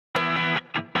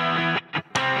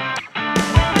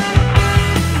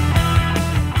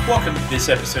Welcome to this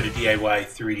episode of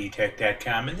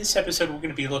DIY3DTech.com. In this episode, we're going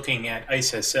to be looking at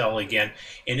IceSL again.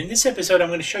 And in this episode, I'm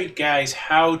going to show you guys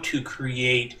how to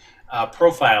create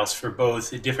profiles for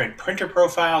both different printer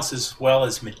profiles as well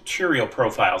as material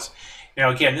profiles.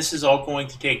 Now, again, this is all going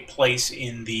to take place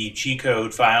in the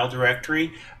G-code file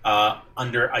directory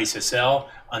under IceSL,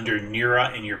 under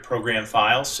NERA in your program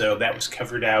files. So that was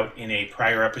covered out in a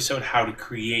prior episode, how to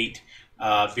create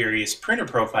various printer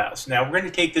profiles. Now we're going to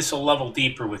take this a level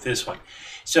deeper with this one.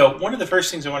 So one of the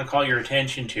first things I want to call your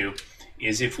attention to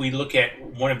is if we look at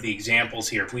one of the examples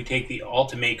here, if we take the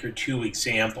Ultimaker 2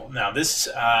 example. Now this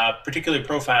particular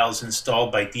profile is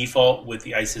installed by default with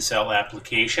the IceSL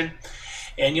application.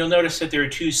 And you'll notice that there are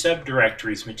two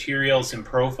subdirectories, materials and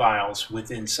profiles,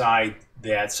 within inside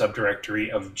that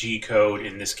subdirectory of G-code,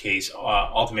 in this case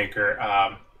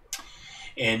Ultimaker.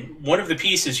 And one of the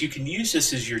pieces, you can use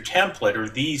this as your template, or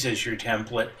these as your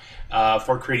template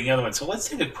for creating other ones. So let's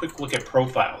take a quick look at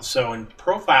profiles. So in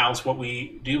profiles, what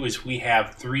we do is we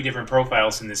have three different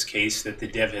profiles in this case that the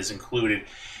dev has included,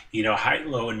 you know, high,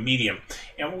 low, and medium.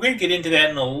 And we're going to get into that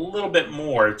in a little bit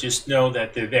more. Just know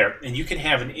that they're there. And you can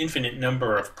have an infinite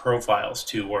number of profiles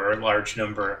too, or a large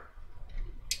number.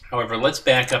 However, let's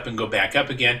back up and go back up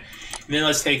again. And then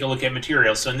let's take a look at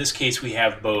materials. So in this case, we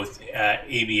have both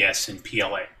ABS and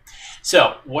PLA.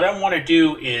 So what I want to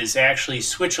do is actually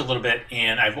switch a little bit,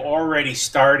 and I've already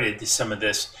started some of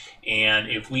this. And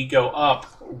if we go up,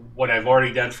 what I've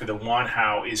already done for the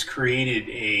want-how is created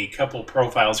a couple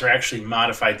profiles, or actually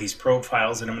modified these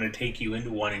profiles, and I'm going to take you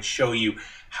into one and show you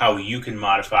how you can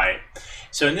modify it.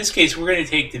 So in this case, we're going to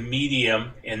take the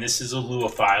medium, and this is a Lua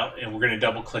file, and we're going to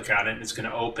double click on it, and it's going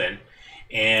to open.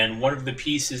 And one of the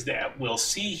pieces that we'll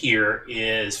see here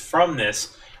is from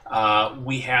this,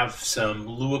 we have some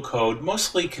Lua code,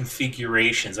 mostly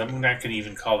configurations. I'm not going to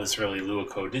even call this really Lua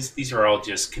code. These are all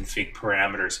just config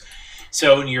parameters.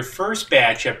 So in your first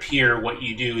batch up here, what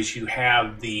you do is you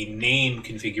have the name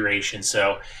configuration.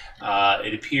 So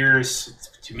it appears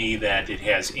to me that it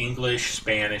has English,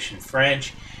 Spanish, and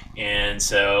French. And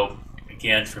so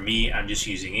again, for me, I'm just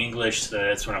using English, so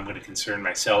that's what I'm going to concern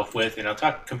myself with. And I'll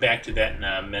come back to that in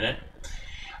a minute.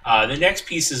 The next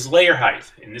piece is layer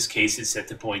height. In this case, it's set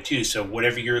to 0.2. So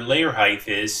whatever your layer height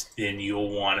is, then you'll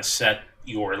want to set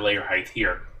your layer height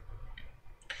here.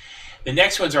 The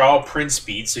next ones are all print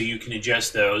speed, so you can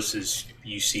adjust those as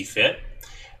you see fit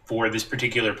for this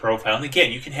particular profile. And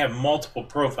again, you can have multiple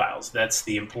profiles. That's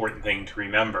the important thing to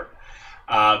remember.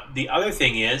 The other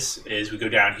thing is we go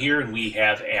down here and we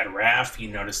have add raft. You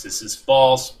notice this is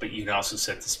false, but you can also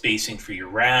set the spacing for your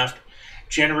raft.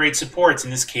 Generate supports. In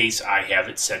this case, I have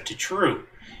it set to true.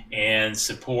 And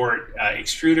support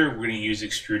extruder, we're going to use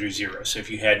extruder 0. So if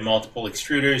you had multiple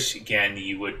extruders, again,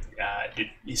 you would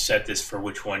set this for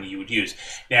which one you would use.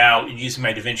 Now, using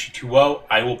my DaVinci 2.0,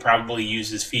 I will probably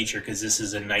use this feature because this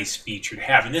is a nice feature to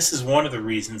have. And this is one of the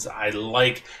reasons I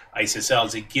like IceSL,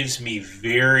 is it gives me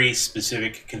very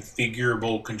specific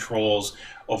configurable controls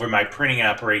over my printing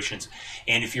operations.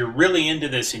 And if you're really into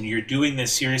this and you're doing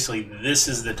this seriously, this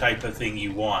is the type of thing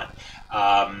you want.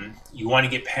 You want to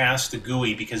get past the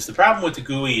GUI, because the problem with the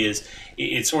GUI is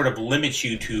it sort of limits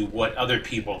you to what other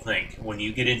people think. When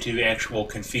you get into actual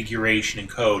configuration and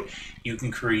code, you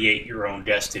can create your own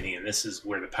destiny, and this is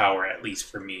where the power, at least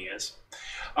for me, is.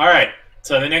 All right,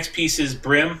 so the next piece is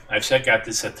Brim. I've got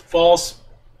this set to false,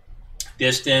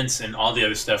 distance, and all the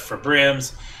other stuff for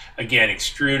Brims. Again,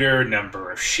 extruder,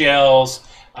 number of shells.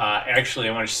 Actually,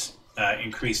 I want to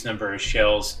increase number of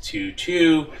shells to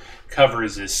 2.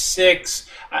 Covers is 6.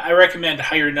 I recommend a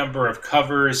higher number of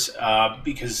covers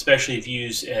because especially if you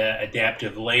use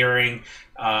adaptive layering,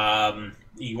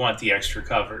 you want the extra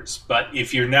covers. But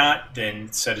if you're not, then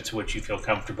set it to what you feel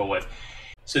comfortable with.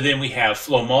 So then we have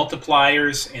flow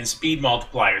multipliers and speed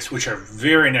multipliers, which are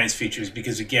very nice features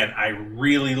because, again, I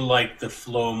really like the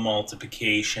flow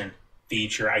multiplication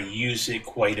feature. I use it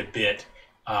quite a bit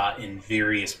in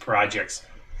various projects.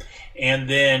 And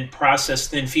then process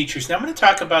thin features. Now I'm going to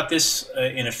talk about this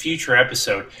in a future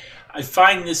episode. I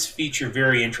find this feature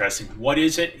very interesting. What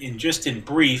is it? Just in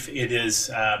brief, it is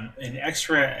an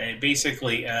extra,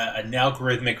 basically an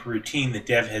algorithmic routine that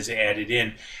dev has added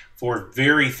in for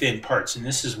very thin parts. And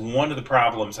this is one of the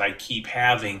problems I keep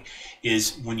having,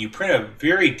 is when you print a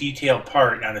very detailed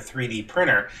part on a 3D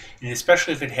printer, and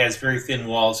especially if it has very thin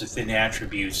walls or thin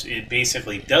attributes, it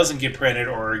basically doesn't get printed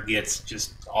or it gets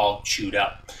just all chewed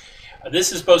up.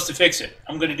 This is supposed to fix it.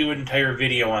 I'm going to do an entire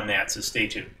video on that, so stay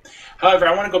tuned. However,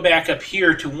 I want to go back up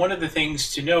here to one of the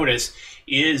things to notice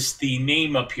is the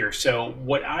name up here. So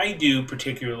what I do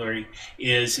particularly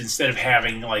is, instead of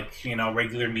having like,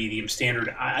 regular, medium,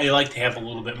 standard, I like to have a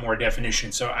little bit more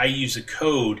definition. So I use a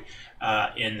code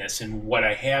in this, and what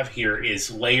I have here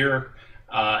is layer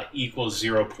equals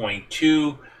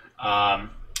 0.2,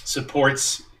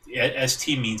 supports,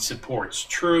 ST means supports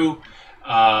true,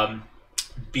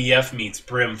 BF means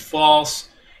Brim false,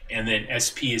 and then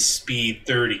SP is speed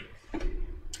 30.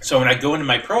 So when I go into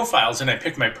my profiles and I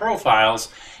pick my profiles,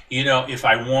 if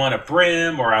I want a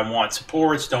Brim or I want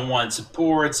supports, don't want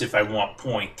supports, if I want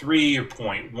 0.3 or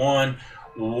 0.1,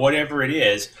 whatever it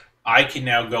is, I can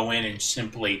now go in and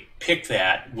simply pick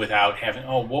that without having,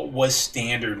 oh, what was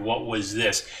standard, what was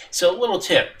this? So a little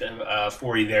tip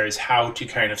for you there is how to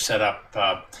kind of set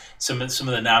up some of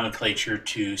the nomenclature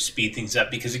to speed things up.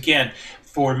 Because again,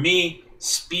 for me,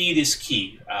 speed is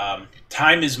key.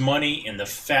 Time is money, and the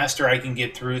faster I can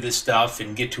get through this stuff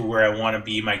and get to where I want to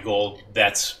be, my goal,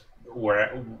 that's what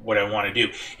I want to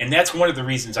do. And that's one of the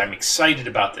reasons I'm excited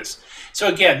about this. So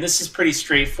again, this is pretty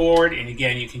straightforward, and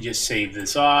again, you can just save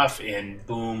this off and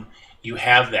boom, you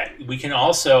have that. We can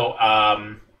also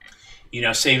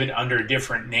save it under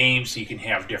different names, so you can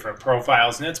have different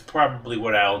profiles, and that's probably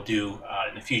what I'll do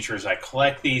in the future as I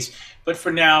collect these. But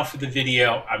for now, for the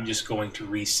video, I'm just going to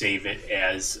resave it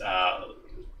as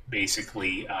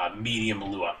basically medium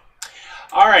Lua.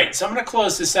 All right, so I'm going to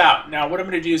close this out. Now what I'm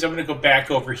going to do is I'm going to go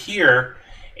back over here,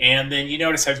 and then you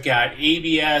notice I've got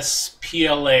ABS,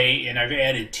 PLA, and I've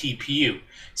added TPU.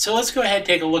 So let's go ahead and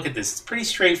take a look at this. It's pretty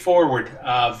straightforward,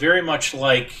 very much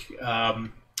like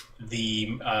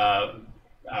the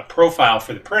profile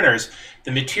for the printers.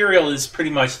 The material is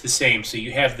pretty much the same. So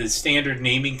you have the standard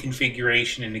naming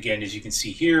configuration, and again, as you can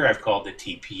see here, I've called it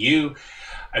TPU.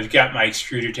 I've got my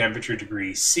extruder temperature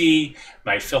degrees C,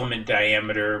 my filament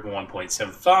diameter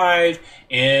 1.75,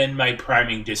 and my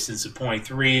priming distance of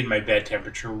 0.3, and my bed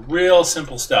temperature. Real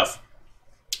simple stuff.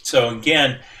 So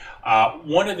again,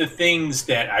 one of the things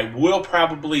that I will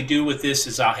probably do with this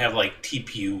is I'll have like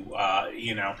TPU,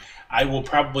 I will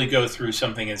probably go through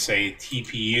something and say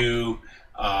TPU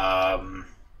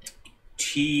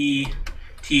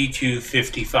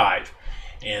T255.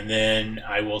 And then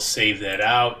I will save that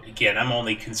out. Again, I'm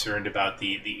only concerned about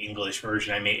the English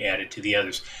version. I may add it to the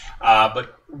others.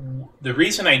 But the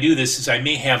reason I do this is I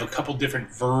may have a couple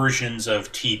different versions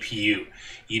of TPU.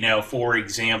 For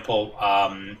example,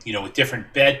 with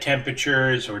different bed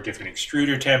temperatures or different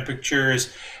extruder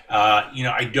temperatures,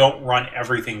 I don't run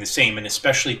everything the same. And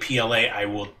especially PLA, I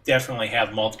will definitely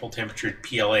have multiple temperature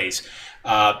PLAs.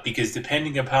 Because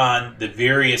depending upon the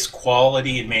various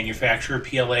quality and manufacturer of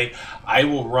PLA, I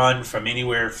will run from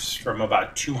anywhere from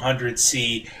about 200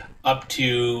 C up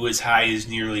to as high as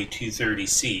nearly 230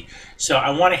 C. So I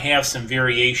want to have some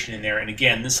variation in there, and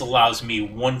again, this allows me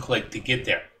one click to get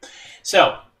there.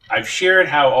 So I've shared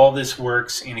how all this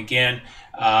works, and again,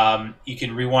 you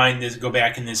can rewind this, go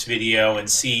back in this video and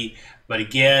see. But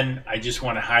again, I just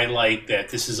want to highlight that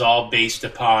this is all based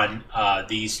upon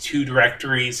these two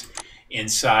directories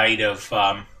inside of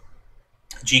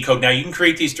G-code. Now you can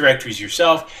create these directories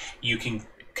yourself. You can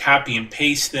copy and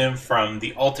paste them from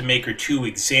the Ultimaker 2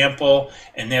 example,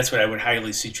 and that's what I would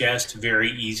highly suggest.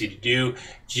 Very easy to do,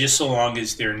 just so long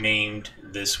as they're named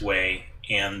this way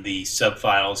and the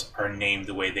subfiles are named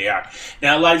the way they are.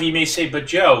 Now, a lot of you may say, but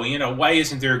Joe, why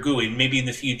isn't there a GUI? Maybe in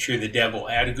the future the dev will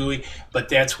add a GUI, but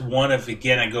that's one of,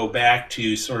 again, I go back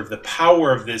to sort of the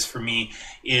power of this for me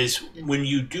is when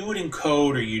you do it in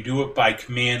code or you do it by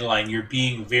command line, you're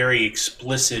being very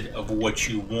explicit of what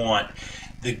you want.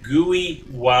 The GUI,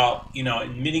 while,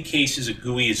 in many cases a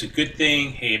GUI is a good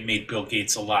thing, hey, it made Bill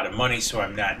Gates a lot of money, so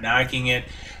I'm not knocking it,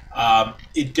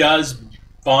 it does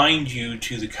bind you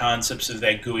to the concepts of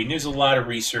that GUI. And there's a lot of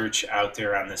research out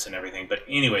there on this and everything. But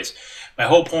anyways, my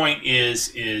whole point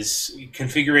is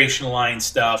configuration line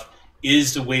stuff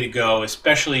is the way to go,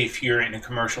 especially if you're in a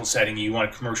commercial setting, you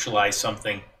want to commercialize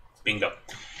something, bingo.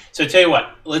 So I tell you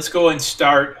what, let's go and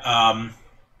start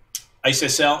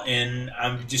IceSL, and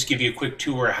I'll just give you a quick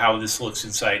tour of how this looks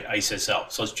inside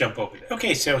IceSL. So let's jump over there.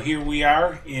 Okay, so here we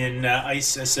are in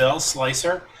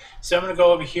IceSL-slicer. So I'm going to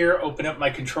go over here, open up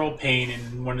my control pane,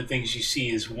 and one of the things you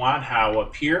see is Wanhao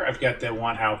up here. I've got that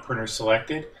Wanhao printer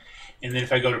selected. And then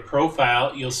if I go to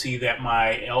Profile, you'll see that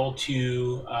my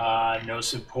L2 no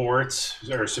supports,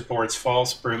 or supports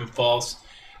false, Brim false,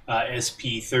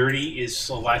 SP30 is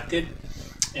selected.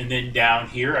 And then down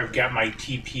here, I've got my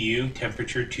TPU,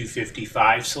 temperature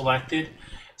 255 selected.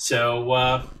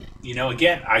 So,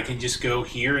 again, I can just go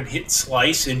here and hit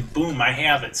slice and boom, I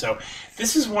have it. So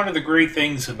this is one of the great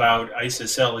things about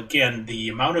IceSL. Again, the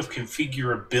amount of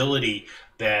configurability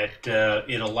that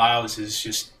it allows is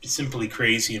just simply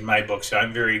crazy in my book. So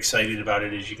I'm very excited about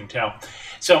it, as you can tell.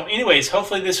 So anyways,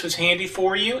 hopefully this was handy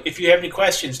for you. If you have any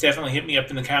questions, definitely hit me up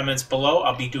in the comments below.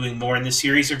 I'll be doing more in this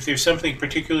series. Or if there's something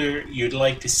particular you'd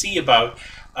like to see about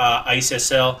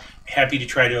IceSL, happy to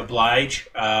try to oblige.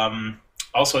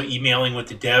 Also, emailing with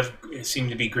the dev seem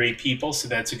to be great people, so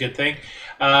that's a good thing.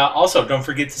 Also, don't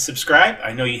forget to subscribe.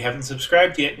 I know you haven't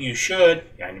subscribed yet, and you should.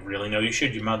 I really know you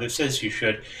should. Your mother says you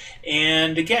should.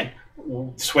 And again,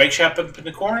 swag shop up in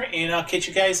the corner, and I'll catch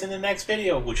you guys in the next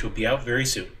video, which will be out very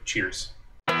soon. Cheers.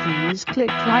 Please click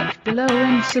like below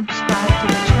and subscribe to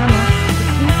the channel to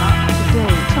keep up